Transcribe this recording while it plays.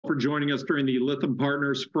for joining us during the Lytham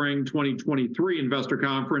Partners Spring 2023 Investor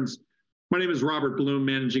Conference. My name is Robert Blum,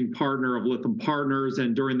 Managing Partner of Lytham Partners,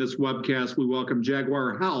 and during this webcast, we welcome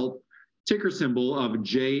Jaguar Health, ticker symbol of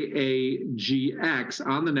JAGX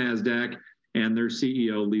on the NASDAQ, and their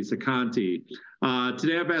CEO, Lisa Conte.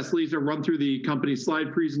 Today, I've asked Lisa to run through the company's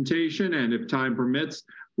slide presentation, and if time permits,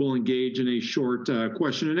 we'll engage in a short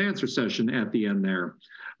question and answer session at the end there.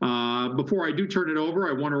 Before I do turn it over,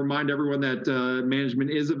 I want to remind everyone that management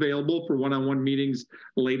is available for one-on-one meetings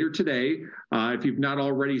later today. If you've not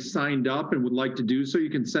already signed up and would like to do so, you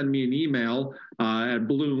can send me an email at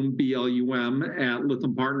Blum, B-L-U-M, at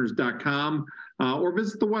lythampartners.com, or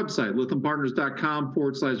visit the website,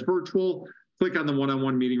 lythampartners.com/virtual. Click on the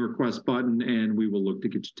one-on-one meeting request button, and we will look to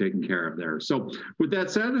get you taken care of there. So with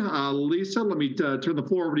that said, Lisa, let me turn the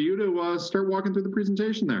floor over to you to start walking through the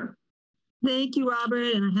presentation there. Thank you,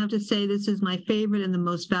 Robert. And I have to say, this is my favorite and the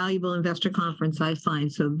most valuable investor conference I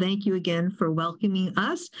find. So thank you again for welcoming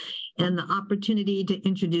us and the opportunity to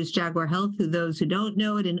introduce Jaguar Health to those who don't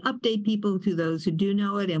know it and update people to those who do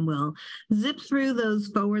know it. And we'll zip through those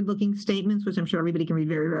forward-looking statements, which I'm sure everybody can read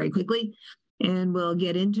very, very quickly. And we'll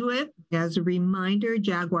get into it. As a reminder,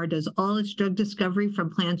 Jaguar does all its drug discovery from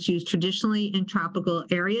plants used traditionally in tropical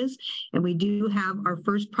areas. And we do have our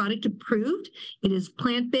first product approved. It is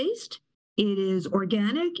plant-based. It is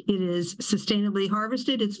organic, it is sustainably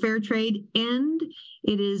harvested, it's fair trade, and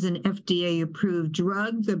it is an FDA-approved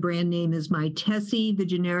drug. The brand name is Mytesi, the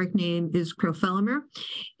generic name is crofelemer,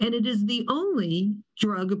 and it is the only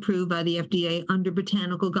drug approved by the FDA under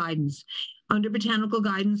botanical guidance. Under botanical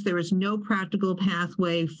guidance, there is no practical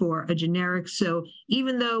pathway for a generic, so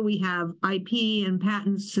even though we have IP and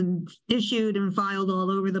patents and issued and filed all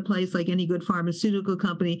over the place like any good pharmaceutical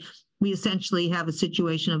company, we essentially have a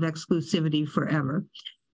situation of exclusivity forever.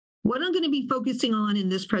 What I'm going to be focusing on in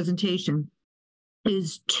this presentation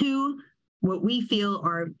is two what we feel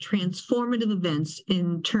are transformative events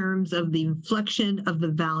in terms of the inflection of the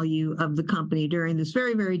value of the company during this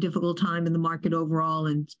very, very difficult time in the market overall,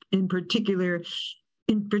 and in particular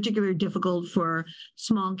difficult for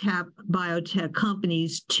small cap biotech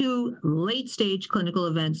companies, two late-stage clinical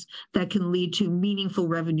events that can lead to meaningful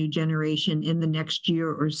revenue generation in the next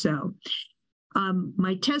year or so.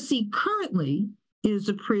 Mytesi currently is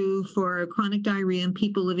approved for chronic diarrhea in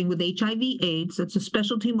people living with HIV/AIDS. That's a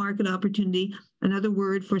specialty market opportunity. Another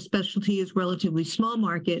word for specialty is relatively small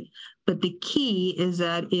market, but the key is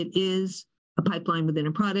that it is a pipeline within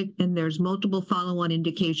a product, and there's multiple follow-on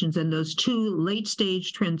indications, and those two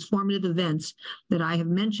late-stage transformative events that I have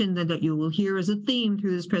mentioned that you will hear as a theme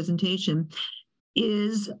through this presentation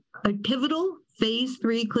is a pivotal phase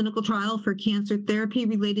 3 clinical trial for cancer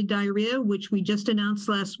therapy-related diarrhea, which we just announced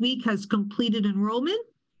last week has completed enrollment,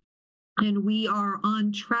 and we are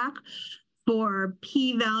on track for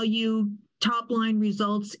p-value top-line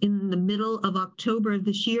results in the middle of October of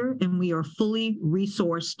this year, and we are fully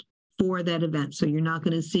resourced for that event. So you're not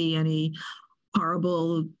going to see any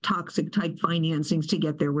horrible toxic type financings to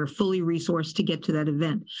get there. We're fully resourced to get to that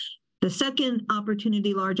event. The second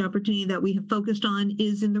opportunity, large opportunity that we have focused on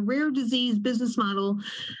is in the rare disease business model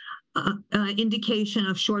indication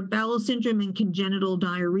of short bowel syndrome and congenital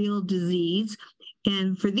diarrheal disease.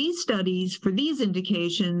 And for these studies, for these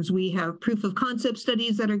indications, we have proof of concept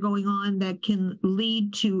studies that are going on that can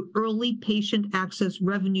lead to early patient access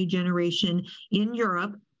revenue generation in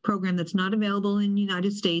Europe, program that's not available in the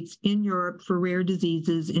United States, in Europe for rare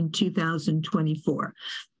diseases in 2024.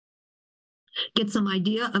 Get some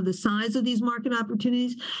idea of the size of these market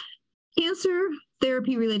opportunities. Cancer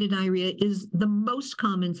therapy-related diarrhea is the most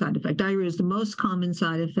common side effect. Diarrhea is the most common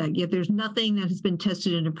side effect, yet there's nothing that has been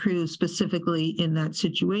tested and approved specifically in that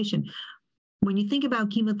situation. When you think about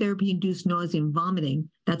chemotherapy-induced nausea and vomiting,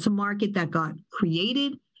 that's a market that got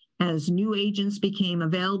created as new agents became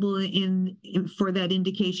available for that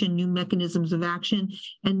indication, new mechanisms of action.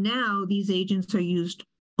 And now these agents are used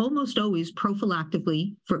almost always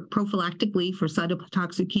prophylactically for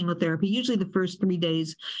cytotoxic chemotherapy, usually the first 3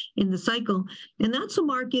 days in the cycle. And that's a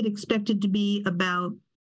market expected to be about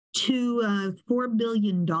 $4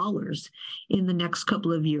 billion in the next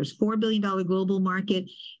couple of years, $4 billion global market.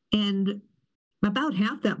 And about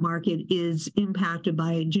half that market is impacted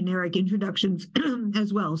by generic introductions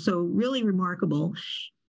as well. So really remarkable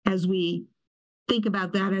as we think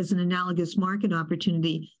about that as an analogous market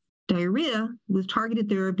opportunity. Diarrhea with targeted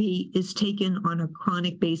therapy is taken on a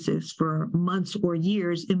chronic basis for months or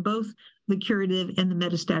years in both the curative and the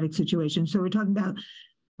metastatic situation. So we're talking about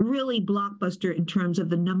really blockbuster in terms of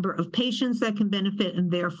the number of patients that can benefit and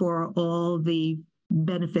therefore all the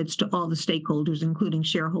benefits to all the stakeholders, including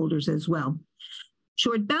shareholders as well.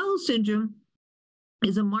 Short bowel syndrome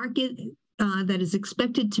is a market that is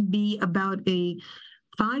expected to be about a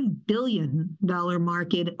 $5 billion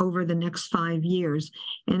market over the next 5 years.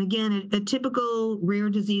 And again, a typical rare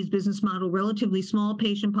disease business model, relatively small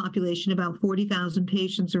patient population, about 40,000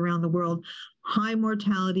 patients around the world, high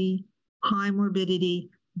mortality, high morbidity,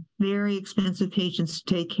 very expensive patients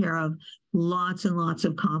to take care of, lots and lots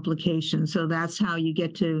of complications. So that's how you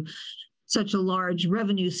get to such a large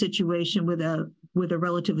revenue situation with a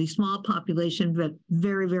relatively small population, but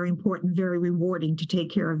very, very important, very rewarding to take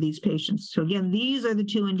care of these patients. So again, these are the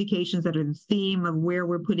two indications that are the theme of where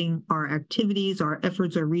we're putting our activities, our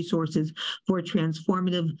efforts, our resources for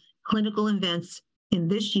transformative clinical events in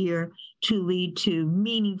this year to lead to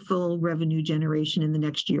meaningful revenue generation in the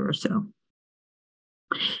next year or so.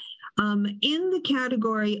 In the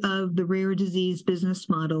category of the rare disease business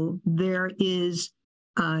model, there is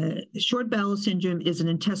short bowel syndrome is an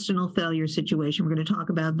intestinal failure situation. We're going to talk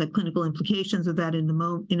about the clinical implications of that in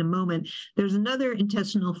a moment. There's another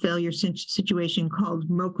intestinal failure situation called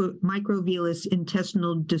microvillus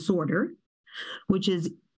intestinal disorder, which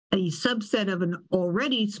is a subset of an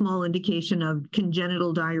already small indication of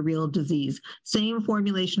congenital diarrheal disease. Same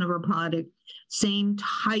formulation of our product, same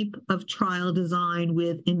type of trial design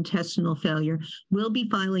with intestinal failure. We'll be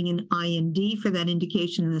filing an IND for that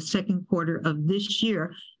indication in the second quarter of this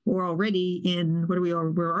year. We're already in,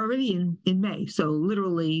 we're already in May, so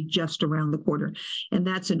literally just around the corner. And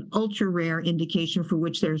that's an ultra rare indication for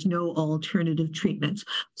which there's no alternative treatments.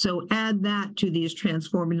 So add that to these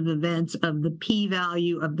transformative events of the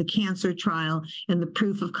p-value of the cancer trial and the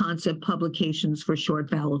proof of concept publications for short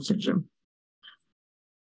bowel syndrome.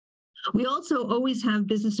 We also always have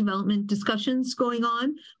business development discussions going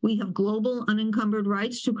on. We have global unencumbered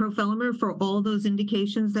rights to crofelemer for all those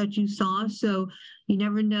indications that you saw. So you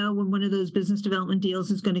never know when one of those business development deals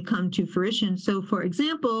is going to come to fruition. So for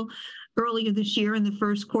example, earlier this year in the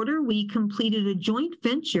first quarter, we completed a joint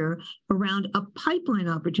venture around a pipeline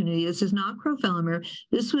opportunity. This is not crofelemer.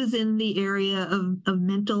 This was in the area of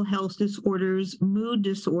mental health disorders, mood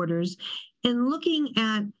disorders, and looking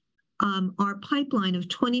at our pipeline of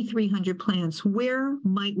 2,300 plants. Where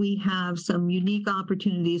might we have some unique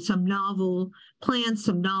opportunities, some novel plants,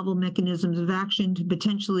 some novel mechanisms of action to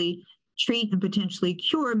potentially treat and potentially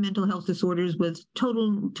cure mental health disorders with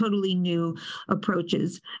totally new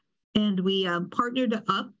approaches? And we partnered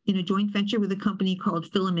up in a joint venture with a company called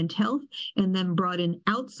Filament Health, and then brought in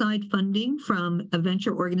outside funding from a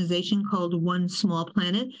venture organization called One Small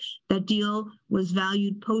Planet. That deal was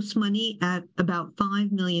valued post-money at about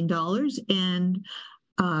 $5 million and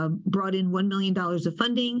brought in $1 million of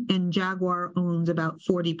funding, and Jaguar owns about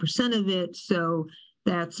 40% of it. So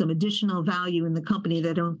that's some additional value in the company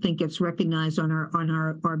that I don't think gets recognized on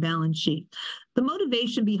our balance sheet. The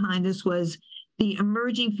motivation behind this was the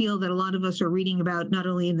emerging field that a lot of us are reading about, not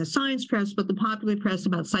only in the science press, but the popular press,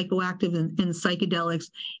 about psychoactive and psychedelics,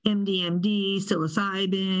 MDMD,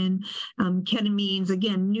 psilocybin, ketamines,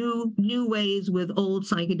 again, new ways with old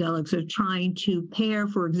psychedelics of trying to pair,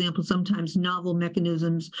 for example, sometimes novel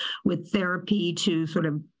mechanisms with therapy to sort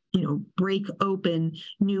of break open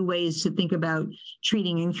new ways to think about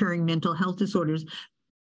treating and curing mental health disorders.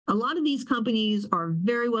 A lot of these companies are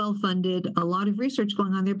very well funded, a lot of research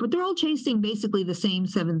going on there, but they're all chasing basically the same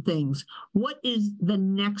 7 things. What is the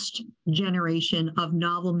next generation of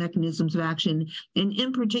novel mechanisms of action? And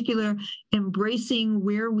in particular, embracing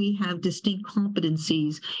where we have distinct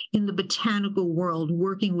competencies in the botanical world,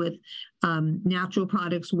 working with natural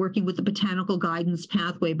products, working with the botanical guidance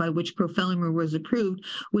pathway by which crofelemer was approved,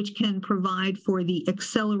 which can provide for the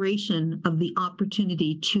acceleration of the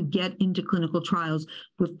opportunity to get into clinical trials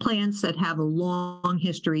with plants that have a long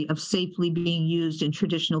history of safely being used in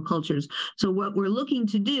traditional cultures. So what we're looking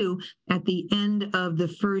to do at the end of the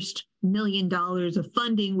first $1 million of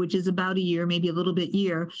funding, which is about a year, maybe a little bit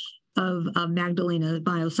year, of Magdalena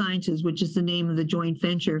Biosciences, which is the name of the joint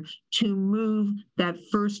venture, to move that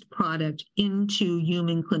first product into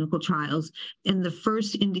human clinical trials. And the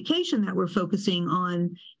first indication that we're focusing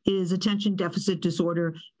on is attention deficit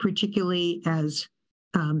disorder, particularly as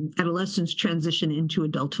adolescents transition into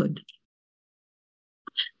adulthood.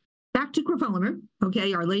 Back to crofelemer,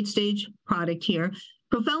 okay, our late stage product here.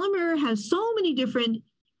 Crofelemer has so many different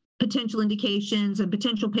potential indications and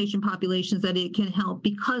potential patient populations that it can help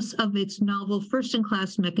because of its novel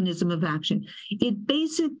first-in-class mechanism of action. It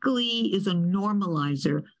basically is a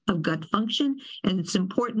normalizer of gut function, and it's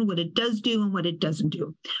important what it does do and what it doesn't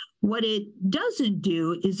do. What it doesn't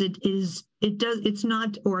do is it's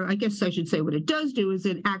not, or I guess I should say what it does do is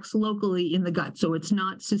it acts locally in the gut, so it's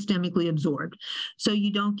not systemically absorbed. So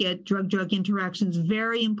you don't get drug-drug interactions,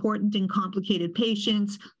 very important in complicated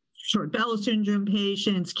patients, short bowel syndrome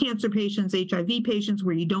patients, cancer patients, HIV patients,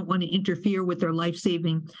 where you don't want to interfere with their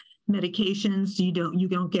life-saving medications. You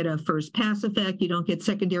don't get a first pass effect. You don't get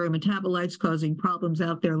secondary metabolites causing problems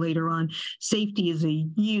out there later on. Safety is a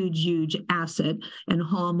huge, huge asset and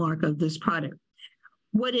hallmark of this product.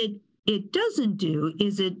 What it doesn't do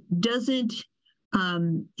is it's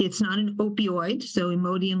not an opioid, so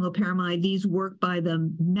Imodium, loperamide, these work by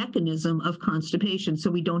the mechanism of constipation,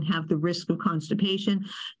 so we don't have the risk of constipation.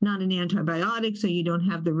 Not an antibiotic, so you don't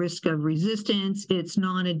have the risk of resistance. It's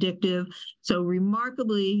non-addictive, so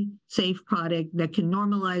remarkably safe product that can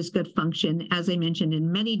normalize gut function, as I mentioned,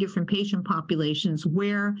 in many different patient populations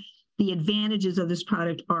where the advantages of this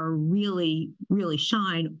product are really, really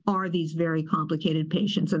shine are these very complicated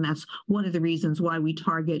patients, and that's one of the reasons why we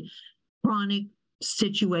target chronic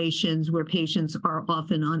situations where patients are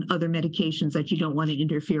often on other medications that you don't want to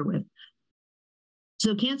interfere with.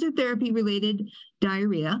 So cancer therapy-related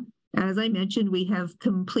diarrhea, as I mentioned, we have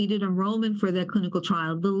completed enrollment for that clinical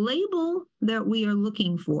trial. The label that we are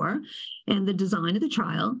looking for and the design of the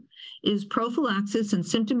trial is prophylaxis and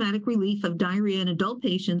symptomatic relief of diarrhea in adult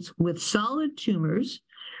patients with solid tumors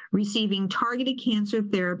receiving targeted cancer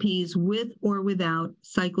therapies with or without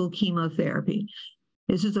cycle chemotherapy.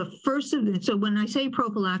 This is a first of it. So when I say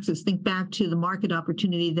prophylaxis, think back to the market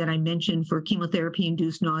opportunity that I mentioned for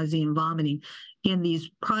chemotherapy-induced nausea and vomiting. Again, these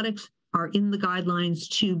products are in the guidelines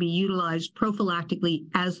to be utilized prophylactically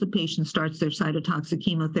as the patient starts their cytotoxic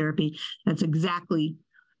chemotherapy. That's exactly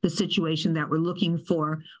the situation that we're looking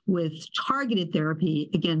for with targeted therapy.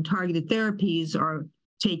 Again, targeted therapies are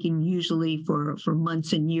taken usually for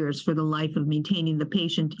months and years for the life of maintaining the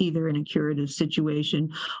patient, either in a curative situation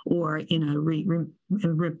or in a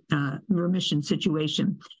remission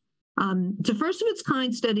situation. It's a first of its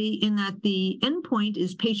kind study in that the endpoint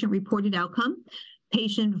is patient-reported outcome.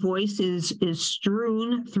 Patient voice is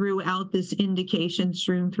strewn throughout this indication,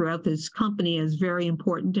 strewn throughout this company as very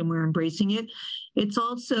important, and we're embracing it. It's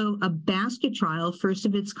also a basket trial, first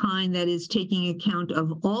of its kind, that is taking account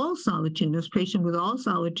of all solid tumors, patient with all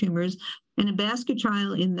solid tumors, and a basket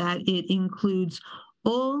trial in that it includes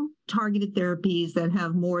all targeted therapies that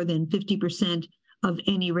have more than 50% of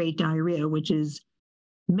any rate diarrhea, which is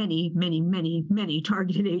many, many, many, many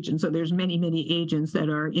targeted agents. So there's many, many agents that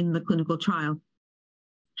are in the clinical trial.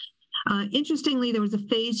 Interestingly, there was a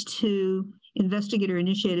phase 2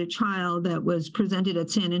 investigator-initiated trial that was presented at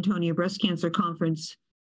San Antonio Breast Cancer Conference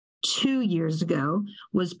 2 years ago,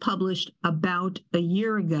 was published about a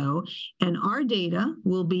year ago, and our data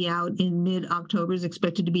will be out in mid-October, is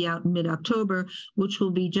expected to be out in mid-October, which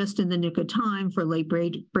will be just in the nick of time for late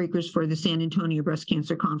breakers for the San Antonio Breast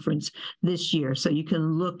Cancer Conference this year. So you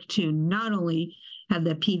can look to not only have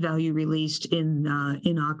that p-value released in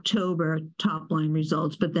October, top-line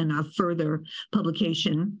results, but then a further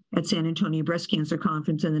publication at San Antonio Breast Cancer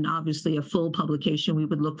Conference, and then obviously a full publication we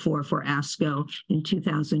would look for ASCO in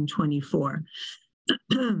 2024.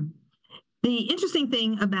 The interesting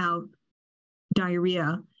thing about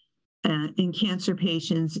diarrhea in cancer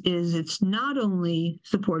patients is it's not only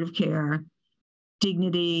supportive care,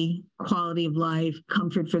 dignity, quality of life,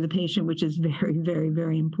 comfort for the patient, which is very, very,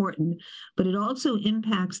 very important, but it also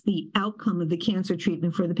impacts the outcome of the cancer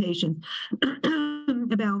treatment for the patient.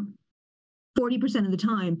 About 40% of the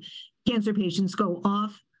time, cancer patients go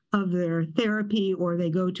off of their therapy or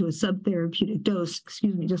they go to a subtherapeutic dose.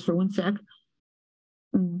 Excuse me, just for one sec.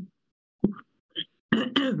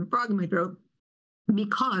 Frog in my throat,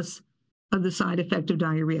 because of the side effect of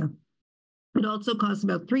diarrhea. It also costs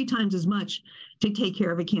about 3 times as much to take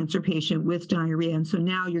care of a cancer patient with diarrhea. And so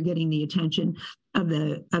now you're getting the attention of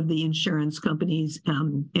the insurance companies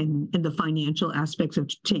and the financial aspects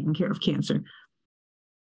of taking care of cancer.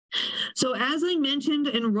 So as I mentioned,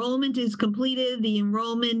 enrollment is completed. The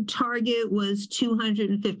enrollment target was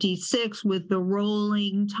 256 with the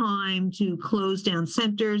rolling time to close down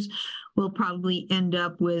centers. We'll probably end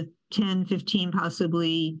up with 10, 15,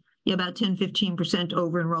 possibly about 10, 15%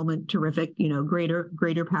 over enrollment. Terrific,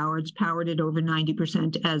 greater power. It's powered at over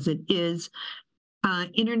 90% as it is.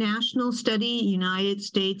 International study, United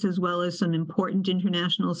States, as well as some important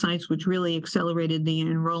international sites, which really accelerated the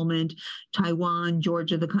enrollment. Taiwan,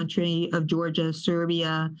 Georgia, the country of Georgia,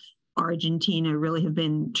 Serbia, Argentina really have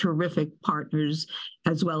been terrific partners,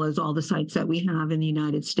 as well as all the sites that we have in the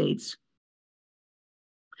United States.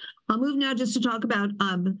 I'll move now just to talk about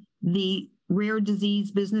the rare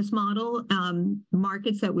disease business model,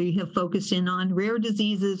 markets that we have focused in on. Rare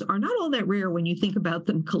diseases are not all that rare when you think about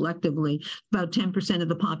them collectively, about 10% of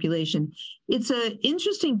the population. It's an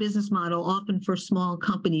interesting business model, often for small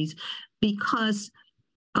companies, because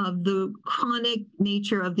of the chronic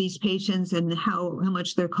nature of these patients and how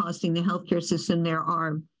much they're costing the healthcare system, there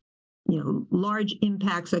are large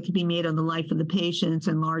impacts that could be made on the life of the patients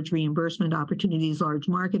and large reimbursement opportunities, large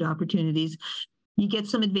market opportunities. You get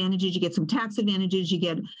some advantages, you get some tax advantages, you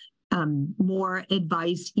get more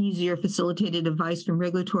advice, easier facilitated advice from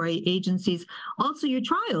regulatory agencies. Also, your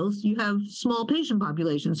trials, you have small patient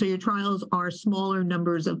populations. So your trials are smaller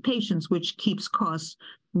numbers of patients, which keeps costs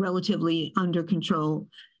relatively under control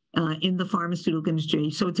in the pharmaceutical industry.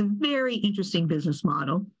 So it's a very interesting business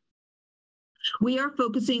model. We are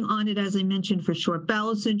focusing on it, as I mentioned, for short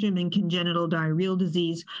bowel syndrome and congenital diarrheal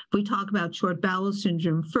disease. If we talk about short bowel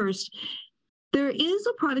syndrome first, there is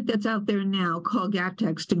a product that's out there now called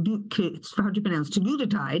Gattex, it's hard to pronounce,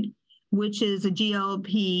 teglutide, which is a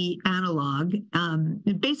GLP analog.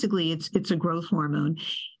 Basically, it's a growth hormone.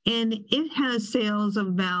 And it has sales of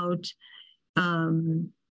about,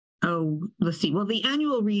 let's see. Well, the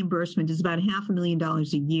annual reimbursement is about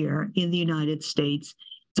 $500,000 a year in the United States.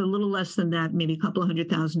 It's a little less than that, maybe a couple of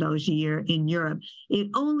 $100,000 a year in Europe. It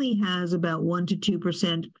only has about 1% to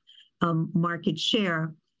 2% market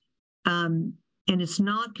share. And it's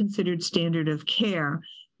not considered standard of care,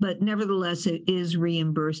 but nevertheless, it is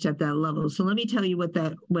reimbursed at that level. So let me tell you what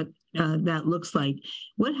that looks like.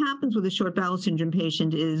 What happens with a short bowel syndrome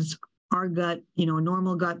patient is our gut, a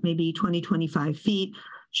normal gut, maybe 20, 25 feet.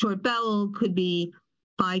 Short bowel could be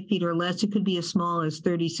 5 feet or less. It could be as small as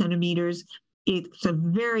 30 centimeters. It's a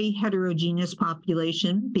very heterogeneous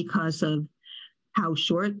population because of how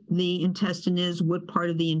short the intestine is, what part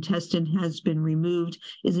of the intestine has been removed.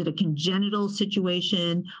 Is it a congenital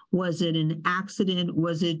situation? Was it an accident?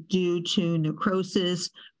 Was it due to necrosis,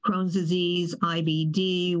 Crohn's disease,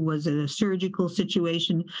 IBD? Was it a surgical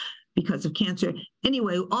situation because of cancer?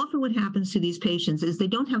 Anyway, often what happens to these patients is they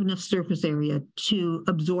don't have enough surface area to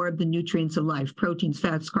absorb the nutrients of life, proteins,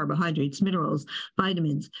 fats, carbohydrates, minerals,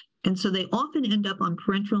 vitamins. And so they often end up on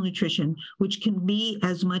parenteral nutrition, which can be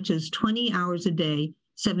as much as 20 hours a day,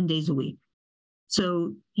 7 days a week.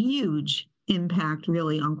 So huge impact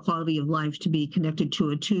really on quality of life to be connected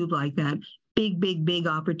to a tube like that. Big, big, big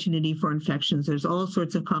opportunity for infections. There's all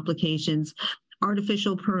sorts of complications.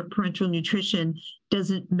 Artificial parenteral nutrition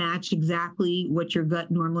doesn't match exactly what your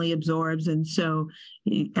gut normally absorbs. And so,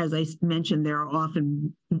 as I mentioned, there are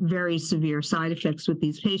often very severe side effects with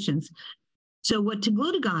these patients. So what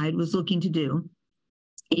teglutide was looking to do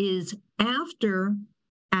is, after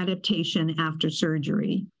adaptation, after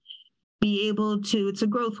surgery, be able to, it's a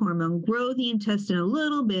growth hormone, grow the intestine a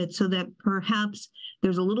little bit so that perhaps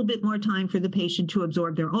there's a little bit more time for the patient to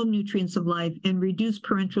absorb their own nutrients of life and reduce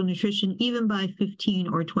parenteral nutrition even by 15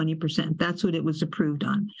 or 20%. That's what it was approved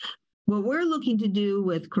on. What we're looking to do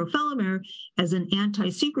with crofelemer as an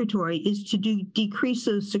anti-secretory is to decrease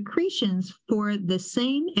those secretions for the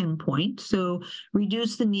same endpoint, so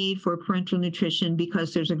reduce the need for parenteral nutrition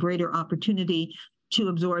because there's a greater opportunity to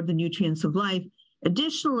absorb the nutrients of life.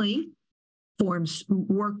 Additionally,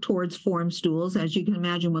 work towards form stools. As you can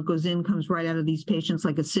imagine, what goes in comes right out of these patients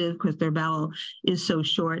like a sieve because their bowel is so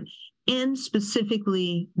short, and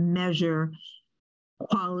specifically measure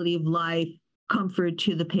quality of life, comfort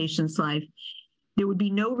to the patient's life. There would be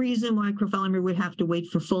no reason why crofelemer would have to wait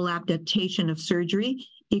for full adaptation of surgery.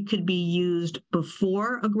 It could be used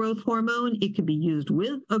before a growth hormone. It could be used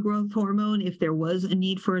with a growth hormone. If there was a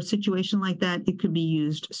need for a situation like that, it could be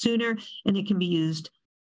used sooner, and it can be used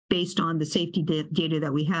based on the safety data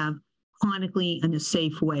that we have chronically in a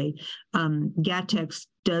safe way. Gattex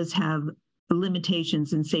does have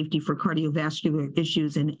limitations in safety for cardiovascular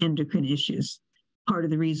issues and endocrine issues. Part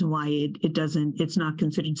of the reason why it's not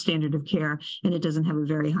considered standard of care, and it doesn't have a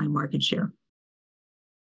very high market share.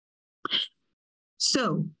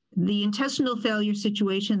 So the intestinal failure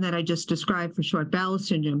situation that I just described for short bowel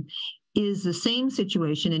syndrome is the same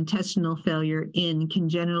situation, intestinal failure, in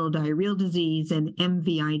congenital diarrheal disease and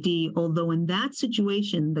MVID, although in that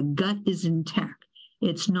situation, the gut is intact.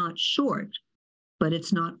 It's not short, but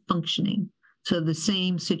it's not functioning. So the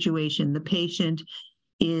same situation, the patient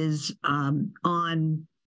is on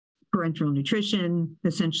parenteral nutrition,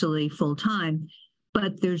 essentially full time,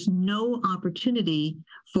 but there's no opportunity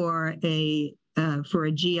for a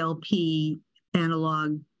GLP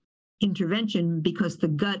analog intervention because the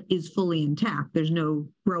gut is fully intact. There's no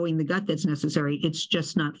growing the gut that's necessary. It's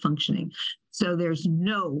just not functioning. So there's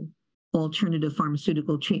no alternative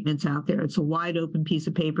pharmaceutical treatments out there. It's a wide open piece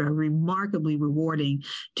of paper, remarkably rewarding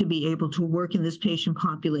to be able to work in this patient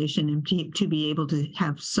population and to be able to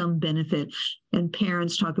have some benefit. And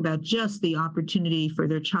parents talk about just the opportunity for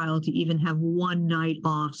their child to even have one night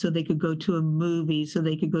off so they could go to a movie, so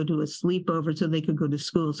they could go to a sleepover, so they could go to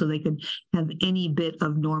school, so they could have any bit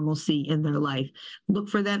of normalcy in their life. Look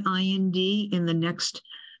for that IND in the next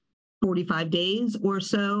 45 days or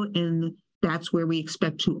so, and that's where we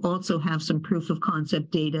expect to also have some proof of concept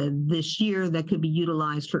data this year that could be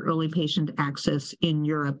utilized for early patient access in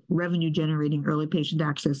Europe, revenue generating early patient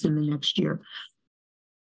access in the next year.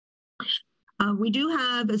 We do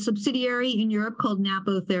have a subsidiary in Europe called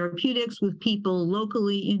Napo Therapeutics with people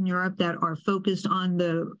locally in Europe that are focused on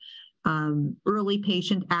the early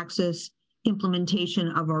patient access implementation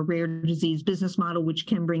of our rare disease business model, which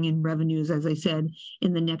can bring in revenues, as I said,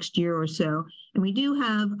 in the next year or so. And we do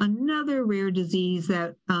have another rare disease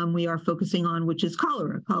that we are focusing on, which is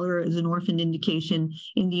cholera. Cholera is an orphan indication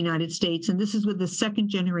in the United States, and this is with the second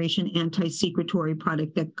generation anti-secretory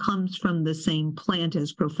product that comes from the same plant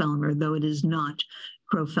as crofelemer, though it is not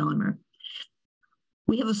crofelemer.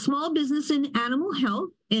 We have a small business in animal health,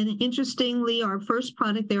 and interestingly, our first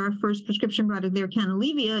product there, our first prescription product there,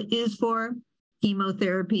 Canalevia, is for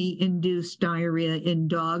chemotherapy-induced diarrhea in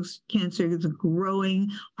dogs. Cancer is a growing,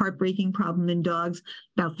 heartbreaking problem in dogs.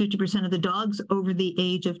 About 50% of the dogs over the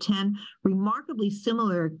age of 10. Remarkably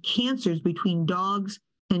similar cancers between dogs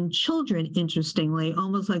and children, interestingly,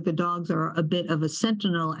 almost like the dogs are a bit of a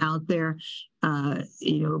sentinel out there,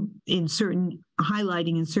 highlighting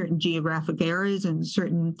in certain geographic areas and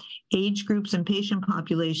certain age groups and patient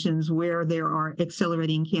populations where there are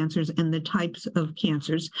accelerating cancers and the types of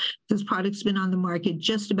cancers. This product's been on the market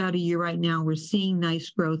just about a year right now. We're seeing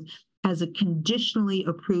nice growth as a conditionally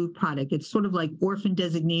approved product. It's sort of like orphan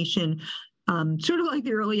designation, sort of like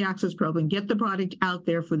the early access program, get the product out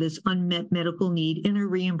there for this unmet medical need in a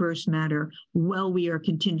reimbursed manner while we are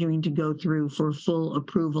continuing to go through for full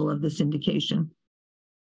approval of this indication.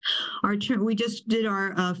 We just did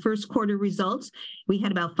our first quarter results. We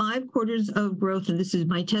had about 5 quarters of growth, and this is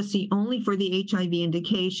Mytesi only for the HIV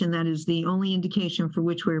indication. That is the only indication for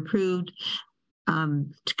which we're approved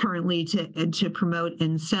currently to promote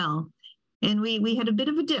and sell. And we had a bit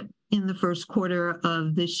of a dip in the first quarter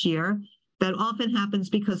of this year. That often happens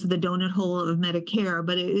because of the donut hole of Medicare,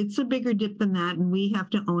 but it's a bigger dip than that, and we have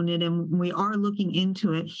to own it, and we are looking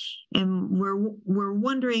into it. And we're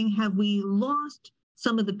wondering, have we lost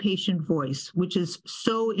some of the patient voice, which is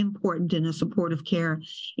so important in a supportive care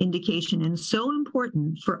indication and so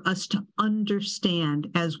important for us to understand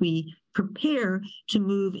as we prepare to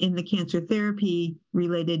move in the cancer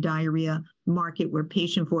therapy-related diarrhea market, where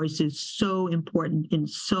patient voice is so important in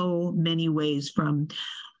so many ways, from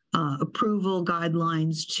approval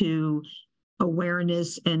guidelines to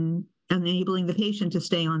awareness and enabling the patient to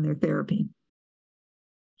stay on their therapy.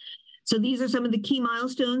 So these are some of the key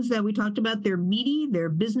milestones that we talked about. They're meaty, they're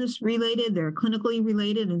business related, they're clinically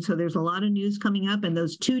related, and so there's a lot of news coming up, and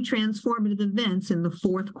those 2 transformative events in the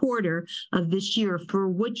fourth quarter of this year for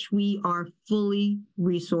which we are fully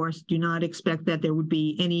resourced. Do not expect that there would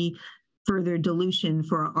be any further dilution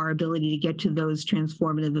for our ability to get to those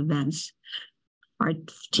transformative events. Our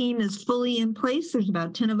team is fully in place. There's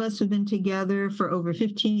about 10 of us who've been together for over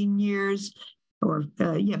 15 years,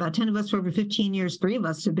 about 10 of us for over 15 years. 3 of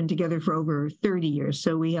us have been together for over 30 years.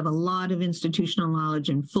 So we have a lot of institutional knowledge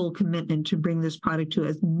and full commitment to bring this product to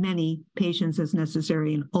as many patients as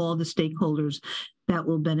necessary and all the stakeholders that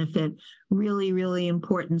will benefit. Really, really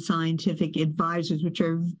important scientific advisors, which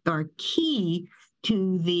are key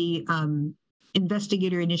to the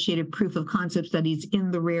investigator-initiated proof of concept studies in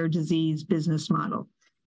the rare disease business model.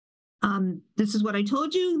 This is what I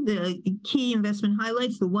told you, the key investment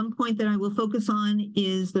highlights. The one point that I will focus on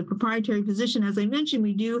is the proprietary position. As I mentioned,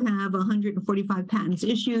 we do have 145 patents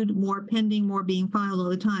issued, more pending, more being filed all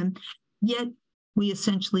the time. Yet we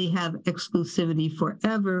essentially have exclusivity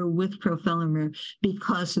forever with crofelemer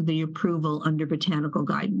because of the approval under botanical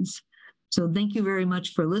guidance. So thank you very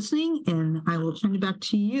much for listening, and I will turn it back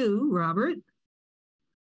to you, Robert.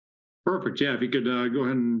 Perfect. Yeah, if you could go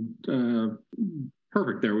ahead and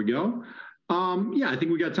perfect. There we go. I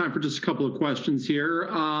think we got time for just a couple of questions here.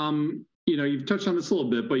 You've touched on this a little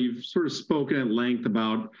bit, but you've sort of spoken at length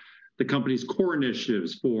about the company's core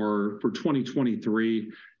initiatives for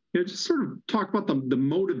 2023. Just sort of talk about the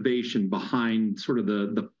motivation behind sort of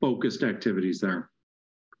the focused activities there.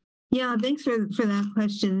 Yeah, thanks for that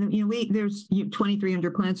question. There's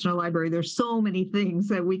 2,300 plants in our library. There's so many things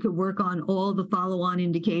that we could work on, all the follow-on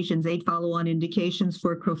indications, 8 follow-on indications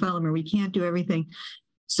for crofelemer. We can't do everything.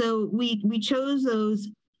 So we chose those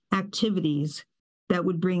activities that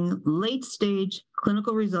would bring late-stage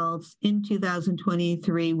clinical results in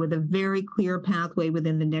 2023 with a very clear pathway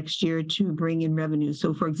within the next year to bring in revenue.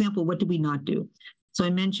 So, for example, what did we not do? So I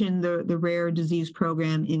mentioned the rare disease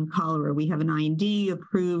program in cholera. We have an IND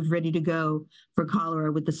approved, ready to go for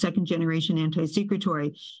cholera with the second-generation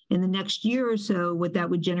anti-secretory. In the next year or so, what that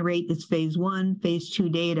would generate is phase 1, phase 2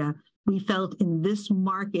 data. We felt in this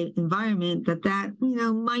market environment that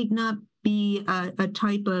might not be a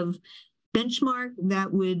type of benchmark that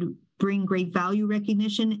would bring great value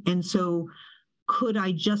recognition. And so could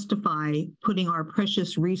I justify putting our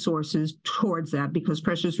precious resources towards that? Because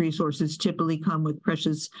precious resources typically come with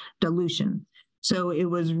precious dilution. So it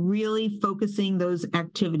was really focusing those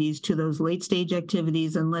activities to those late stage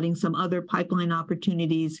activities and letting some other pipeline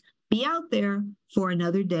opportunities be out there for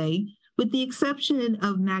another day. With the exception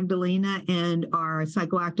of Magdalena and our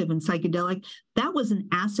psychoactive and psychedelic, that was an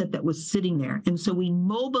asset that was sitting there. And so we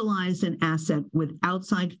mobilized an asset with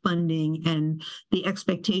outside funding, and the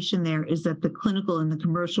expectation there is that the clinical and the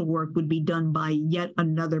commercial work would be done by yet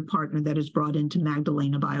another partner that is brought into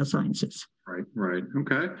Magdalena Biosciences. Right.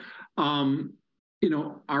 Okay. Are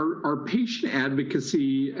patient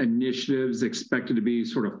advocacy initiatives expected to be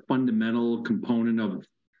sort of fundamental component of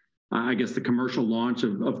the commercial launch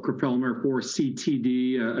of crofelemer for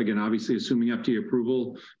CTD, again, obviously assuming FDA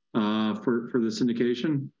approval for this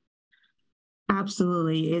indication?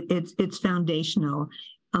 Absolutely. It's foundational.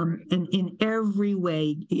 And in every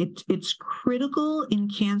way, it's critical in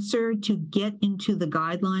cancer to get into the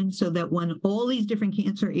guidelines so that when all these different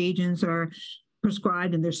cancer agents are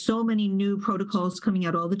prescribed, and there's so many new protocols coming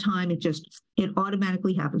out all the time, it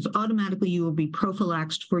automatically happens. Automatically, you will be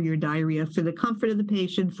prophylaxed for your diarrhea, for the comfort of the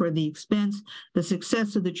patient, for the expense, the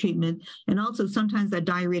success of the treatment. And also sometimes that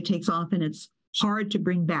diarrhea takes off and it's hard to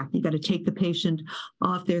bring back. You got to take the patient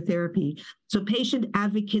off their therapy. So patient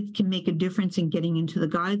advocates can make a difference in getting into the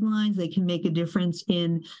guidelines. They can make a difference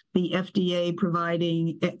in the FDA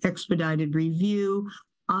providing expedited review.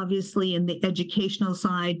 Obviously, in the educational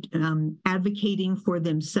side, advocating for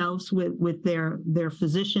themselves with their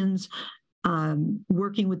physicians,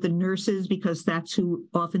 working with the nurses, because that's who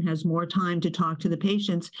often has more time to talk to the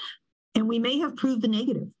patients. And we may have proved the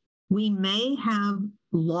negative. We may have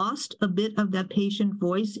lost a bit of that patient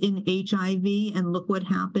voice in HIV, and look what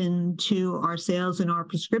happened to our sales and our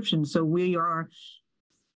prescriptions. So we are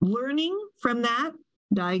learning from that,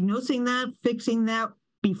 diagnosing that, fixing that,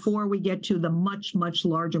 before we get to the much, much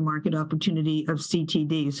larger market opportunity of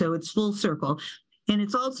CTD. So it's full circle. And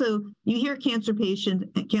it's also, you hear cancer patient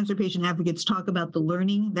advocates talk about the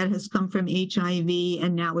learning that has come from HIV,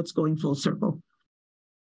 and now it's going full circle.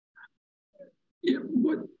 Yeah,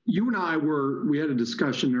 what you and I we had a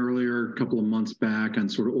discussion earlier a couple of months back on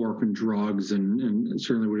sort of orphan drugs, and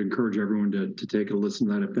certainly would encourage everyone to take a listen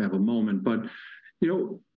to that if they have a moment. But,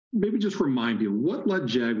 maybe just remind you, what led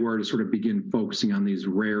Jaguar to sort of begin focusing on these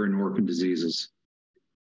rare and orphan diseases?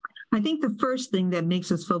 I think the first thing that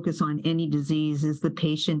makes us focus on any disease is the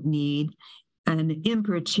patient need. And in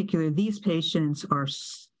particular, these patients are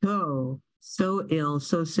so ill,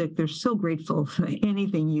 so sick. They're so grateful for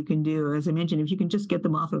anything you can do. As I mentioned, if you can just get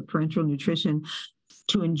them off of parenteral nutrition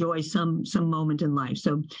to enjoy some moment in life.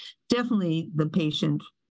 So definitely the patient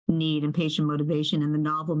need and patient motivation and the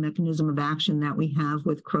novel mechanism of action that we have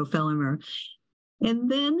with crofelemer.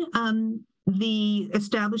 And then the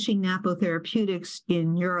establishing Napo Therapeutics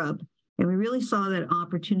in Europe. And we really saw that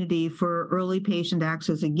opportunity for early patient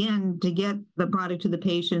access, again, to get the product to the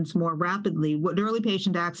patients more rapidly. What early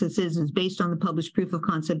patient access is based on the published proof of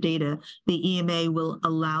concept data. The EMA will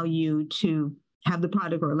allow you to have the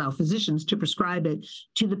product, or allow physicians to prescribe it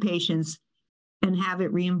to the patients and have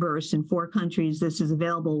it reimbursed in 4 countries. This is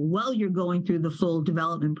available while you're going through the full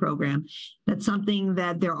development program. That's something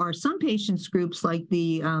that there are some patients groups, like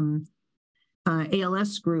the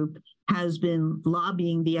ALS group has been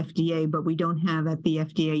lobbying the FDA, but we don't have at the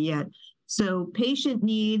FDA yet. So patient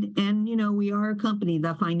need, and we are a company,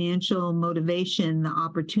 the financial motivation, the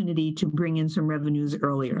opportunity to bring in some revenues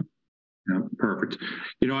earlier. Yeah, perfect.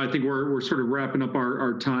 I think we're sort of wrapping up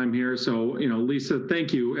our time here. So, Lisa,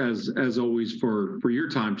 thank you as always for your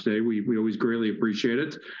time today. We always greatly appreciate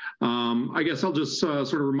it. I guess I'll just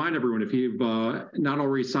sort of remind everyone, if you've not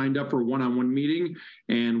already signed up for a one-on-one meeting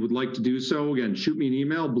and would like to do so, again, shoot me an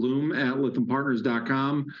email,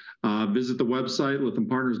 bloom@lythampartners.com. Visit the website,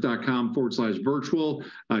 lythampartners.com/virtual.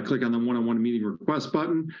 Click on the one-on-one meeting request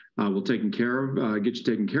button. We'll get you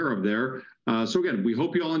taken care of there. So again, we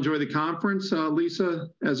hope you all enjoy the conference. Lisa,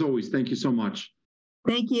 as always, thank you so much.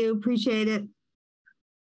 Thank you. Appreciate it.